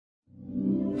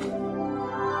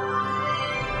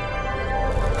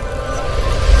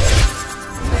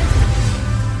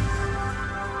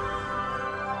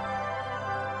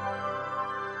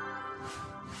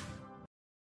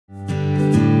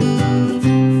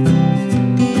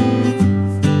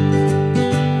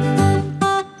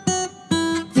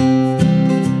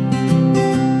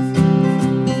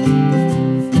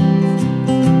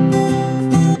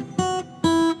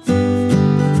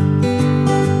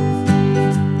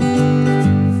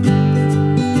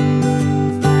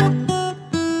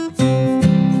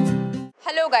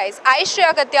I,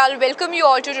 Shreya Katyal, welcome you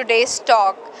all to today's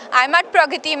talk. I'm at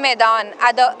Pragati Maidan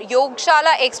at the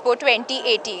Yogshala Expo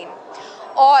 2018.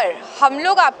 और हम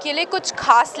लोग आपके लिए कुछ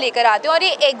खास लेकर आते हैं और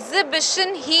ये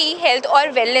एग्जीबिशन ही हेल्थ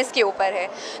और वेलनेस के ऊपर है।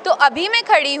 तो अभी मैं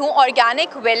खड़ी हूँ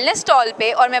ऑर्गेनिक वेलनेस स्टॉल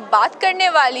पे और मैं बात करने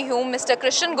वाली हूँ मिस्टर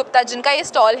कृष्ण गुप्ता जिनका ये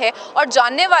स्टॉल है और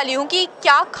जानने वाली हूँ कि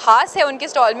क्या खास है उनके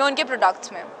स्टॉल में, उनके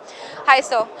प्रोडक्ट्स में। हाय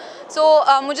सर,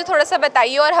 सो मुझे थोड़ा सा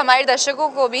बताइए और हमारे दर्शकों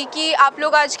को भी कि आप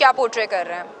लोग आज क्या पोर्ट्रे कर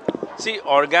रहे हैं। सी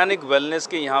ऑर्गेनिक वेलनेस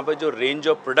के यहाँ पे जो रेंज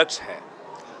ऑफ प्रोडक्ट्स हैं,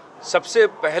 सबसे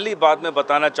पहली बात मैं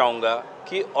बताना चाहूँगा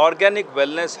कि ऑर्गेनिक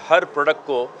वेलनेस हर प्रोडक्ट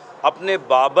को अपने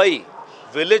बाबई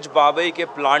विलेज बाबई के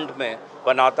प्लांट में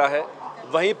बनाता है,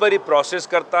 वहीं पर ही प्रोसेस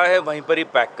करता है, वहीं पर ही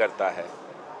पैक करता है।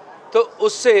 तो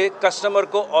उससे कस्टमर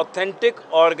को ऑथेंटिक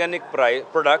ऑर्गेनिक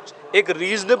प्रोडक्ट एक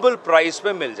रीजनेबल प्राइस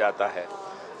पे मिल जाता है।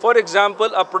 For example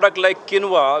a product like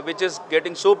quinoa which is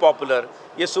getting so popular,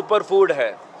 ये सुपर फूड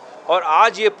है और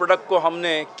आज ये प्रोडक्ट को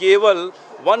हमने केवल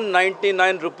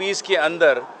 199 रुपीज़ के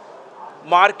अंदर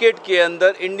मार्केट के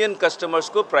अंदर इंडियन कस्टमर्स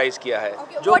को प्राइस किया है।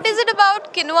 What is it about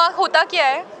किनवा, होता क्या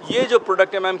है? ये जो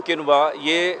प्रोडक्ट है मैम किनवा,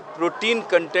 ये प्रोटीन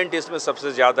कंटेंट इसमें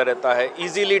सबसे ज़्यादा रहता है,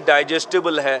 इजीली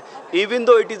डाइजेस्टेबल है, even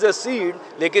though it is a seed,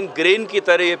 लेकिन ग्रेन की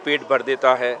तरह ये पेट भर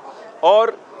देता है।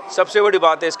 और सबसे बड़ी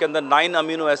बात है इसके अंदर 9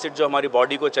 अमीनो एसिड जो हमारी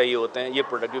बॉडी को चाहिए होते हैं, ये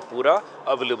प्रोडक्ट भी पूरा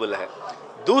अवेलेबल है।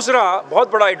 दूसरा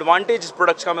बहुत बड़ा एडवांटेज इस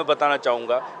प्रोडक्ट्स का मैं बताना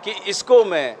चाहूँगा कि इसको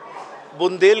मैं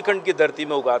बुंदेलखंड की धरती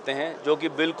में उगाते हैं जो कि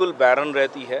बिल्कुल बैरन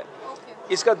रहती है।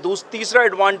 इसका तीसरा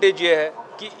एडवांटेज ये है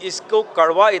कि इसको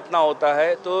कड़वा इतना होता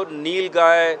है तो नील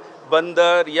गाय,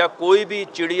 बंदर या कोई भी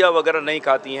चिड़िया वगैरह नहीं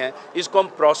खाती हैं। इसको हम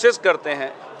प्रोसेस करते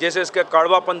हैं, जैसे इसका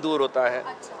कड़वापन दूर होता है।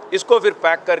 इसको फिर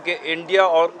पैक करके इंडिया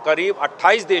और करीब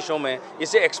 28 देशों में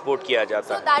इसे एक्सपोर्ट किया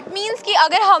जाता है। दैट मीन्स कि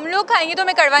अगर हम लोग खाएंगे तो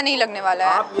हमें कड़वा नहीं लगने वाला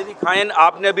है। आप यदि खाएं,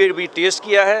 आपने अभी टेस्ट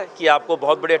किया है कि आपको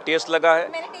बहुत बढ़िया टेस्ट लगा है?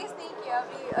 मैंने टेस्ट नहीं किया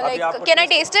अभी। Like can I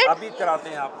test it? अभी कराते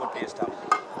हैं आपको टेस्ट हम।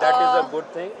 That is a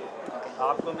good thing.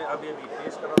 आपको मैं अभी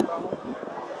टेस्ट कराता हूँ।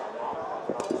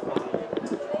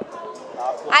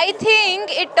 I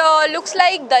think it looks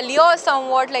like dalia or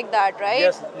somewhat like that, right?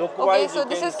 Yes, look okay, so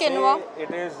this is quinoa.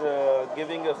 It is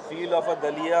giving a feel of a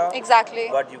dalia. Exactly.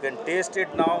 But you can taste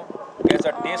it now.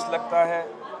 कैसा test लगता है?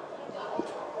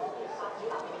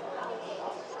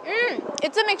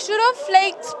 It's a mixture of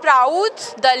like sprouts,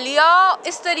 dalia,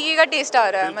 इस तरीके का test आ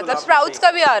रहा है, मतलब sprouts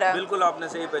का भी आ रहा है। बिल्कुल आपने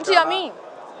सही पहचाना। Yummy.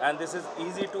 And this is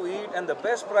easy to eat and the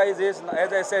best price is,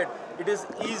 as I said, it is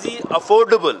easy,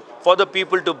 affordable for the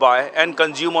people to buy and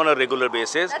consume on a regular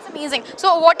basis. That's amazing.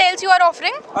 So what else you are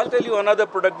offering? I'll tell you another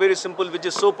product very simple which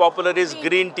is so popular is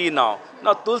green tea now.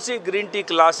 Now Tulsi Green Tea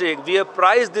Classic, we have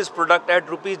priced this product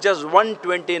at rupees just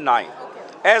 129.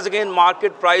 As again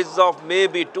market prices of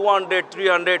maybe 200,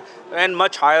 300 and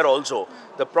much higher also.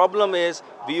 The problem is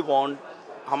we want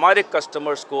हमारे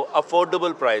customers को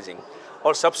affordable pricing.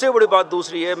 और सबसे बड़ी बात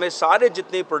दूसरी है, मैं सारे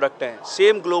जितने प्रोडक्ट हैं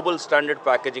सेम ग्लोबल स्टैंडर्ड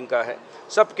पैकेजिंग का है।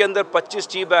 सब के अंदर 25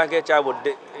 टी बैग है, चाहे वो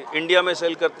इंडिया में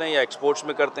सेल करते हैं या एक्सपोर्ट्स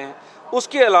में करते हैं।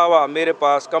 उसके अलावा मेरे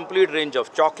पास कंप्लीट रेंज ऑफ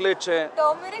चॉकलेट्स हैं।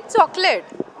 टर्मरिक चॉकलेट,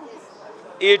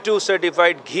 A2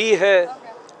 सर्टिफाइड घी है।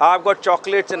 I've got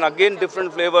chocolates and again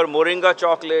different flavor, moringa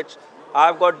chocolates.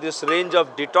 I've got this range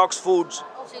of detox foods.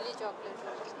 chili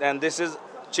chocolate. And this is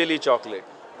chili chocolate.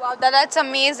 Wow, that's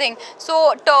amazing. So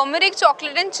turmeric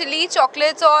chocolate and chili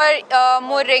chocolates और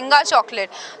moringa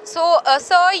chocolate. So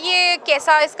sir, ये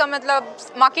कैसा, इसका मतलब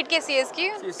market कैसी है इसकी?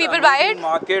 People buy it?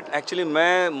 Market actually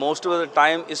मैं most of the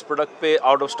time इस प्रोडक्ट पे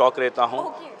आउट ऑफ स्टॉक रहता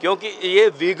हूँ क्योंकि ये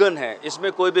वीगन है,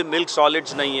 इसमें कोई भी मिल्क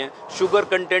सॉलिड्स नहीं है, sugar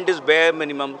content is bare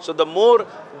minimum, so the more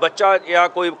बच्चा या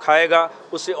कोई खाएगा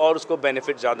उससे और उसको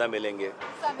बेनिफिट ज़्यादा मिलेंगे।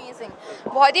 अमेजिंग,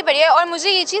 बहुत ही बढ़िया। और मुझे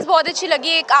ये चीज़ बहुत अच्छी लगी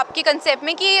एक आपके कंसेप्ट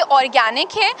में कि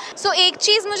ऑर्गेनिक है। सो एक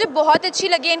चीज़ मुझे बहुत अच्छी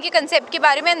लगी इनके कंसेप्ट के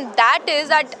बारे में, that is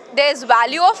that there is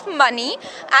value of money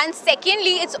and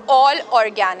secondly it's all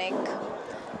organic.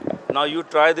 Now you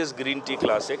try this green tea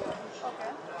classic,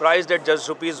 priced eight just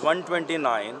rupees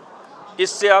 129।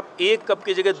 इससे आप एक कप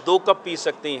की जगह 2 कप पी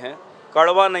सकती हैं,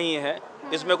 कड़वा नहीं है,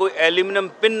 इसमें कोई एल्यूमिनियम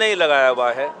पिन नहीं लगाया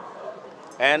हुआ है,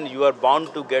 and you are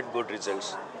bound to get good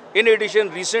results. In addition,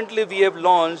 recently we have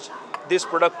launched this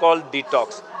product called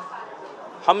Detox.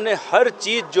 हमने हर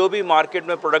चीज़ जो भी मार्केट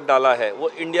में प्रोडक्ट डाला है वो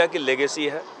इंडिया की लेगेसी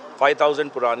है, 5000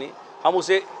 पुरानी। हम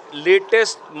उसे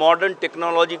लेटेस्ट मॉडर्न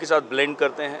टेक्नोलॉजी के साथ ब्लेंड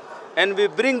करते हैं and we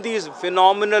bring these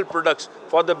phenomenal products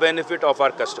for the benefit of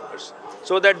our customers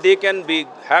so that they can be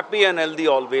happy and healthy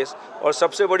always. और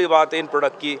सबसे बड़ी बात है इन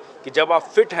प्रोडक्ट की कि जब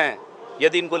आप फिट हैं,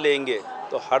 यदि इनको लेंगे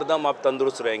तो हरदम आप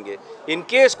तंदुरुस्त रहेंगे। इन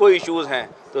केस कोई इश्यूज़ हैं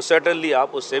तो सर्टनली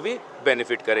आप उससे भी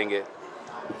बेनिफिट करेंगे।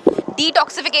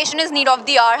 Detoxification is need of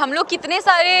the our. हम लोग कितने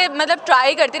सारे मतलब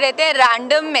ट्राई करते रहते हैं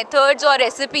रैंडम मेथड्स और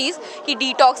रेसिपीज़ कि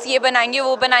डिटॉक्स ये बनाएंगे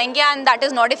वो बनाएंगे, and that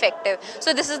is not effective.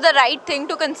 So this is the right thing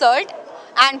to consult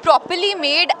and properly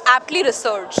made, aptly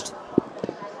researched.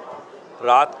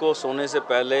 रात को सोने से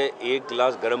पहले 1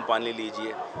 गिलास गर्म पानी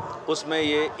लीजिए, उसमें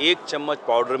ये 1 चम्मच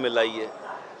पाउडर मिलाइए,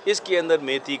 इसके अंदर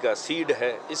मेथी का सीड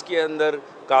है, इसके अंदर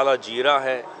काला जीरा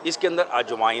है, इसके अंदर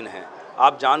अजवाइन है।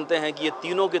 आप जानते हैं कि ये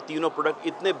तीनों के तीनों प्रोडक्ट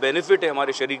इतने बेनिफिट है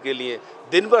हमारे शरीर के लिए।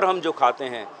 दिन भर हम जो खाते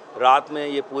हैं, रात में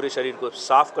ये पूरे शरीर को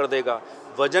साफ़ कर देगा,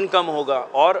 वज़न कम होगा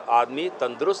और आदमी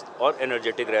तंदुरुस्त और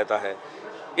एनर्जेटिक रहता है।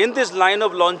 In this line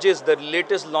of launches, the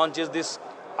latest launch is this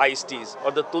ice tees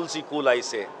और द तुलसी कूल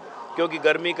आइस है, क्योंकि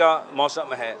गर्मी का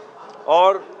मौसम है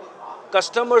और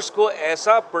कस्टमर्स को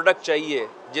ऐसा प्रोडक्ट चाहिए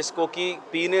जिसको कि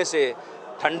पीने से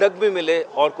ठंडक भी मिले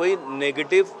और कोई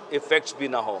नेगेटिव इफ़ेक्ट्स भी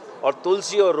ना हो। और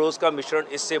तुलसी और रोज़ का मिश्रण,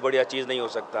 इससे बढ़िया चीज़ नहीं हो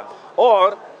सकता।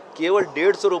 और केवल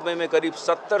 150 रुपये में करीब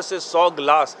 70 से 100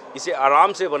 ग्लास इसे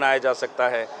आराम से बनाया जा सकता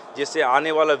है, जिससे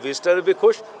आने वाला विजिटर भी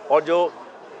खुश और जो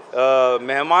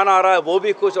मेहमान आ रहा है वो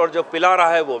भी खुश और जो पिला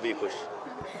रहा है वो भी खुश।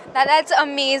 That's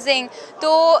amazing.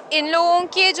 तो इन लोगों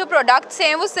के जो प्रोडक्ट्स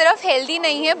हैं वो सिर्फ हेल्दी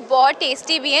नहीं है, बहुत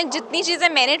टेस्टी भी हैं। जितनी चीज़ें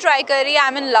मैंने ट्राई करी, I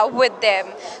am in love with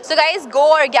them. So guys, go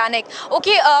organic.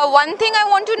 Okay, one thing I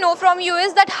want to know from you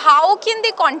is that how can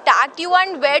they contact you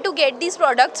and where to get these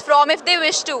products from if they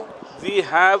wish to? We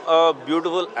have a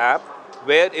beautiful app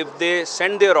where if they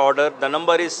send their order, the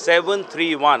number is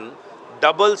 731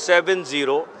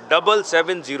 770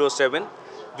 7707.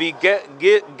 We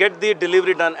get the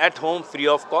delivery done at home free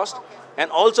of cost,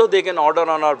 and also they can order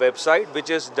on our website,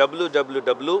 which is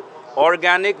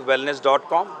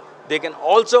www.organicwellness.com. They can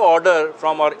also order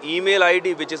from our email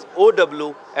ID, which is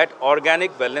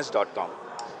ow@organicwellness.com.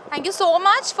 Thank you so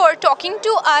much for talking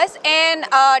to us, and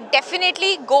definitely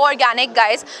go organic,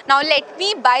 guys. Now let me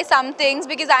buy some things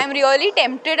because I am really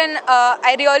tempted, and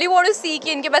I really want to see कि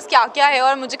इनके पास क्या क्या है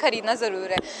और मुझे खरीदना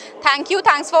ज़रूर है। Thank you,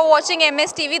 thanks for watching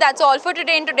MSTV. That's all for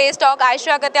today in today's talk. I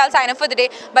Shreya Katyal sign off for the day,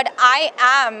 but I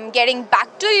am getting back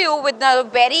to you with a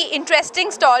very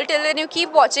interesting stall. Till then, you keep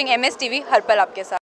watching MSTV, हर पल आपके साथ।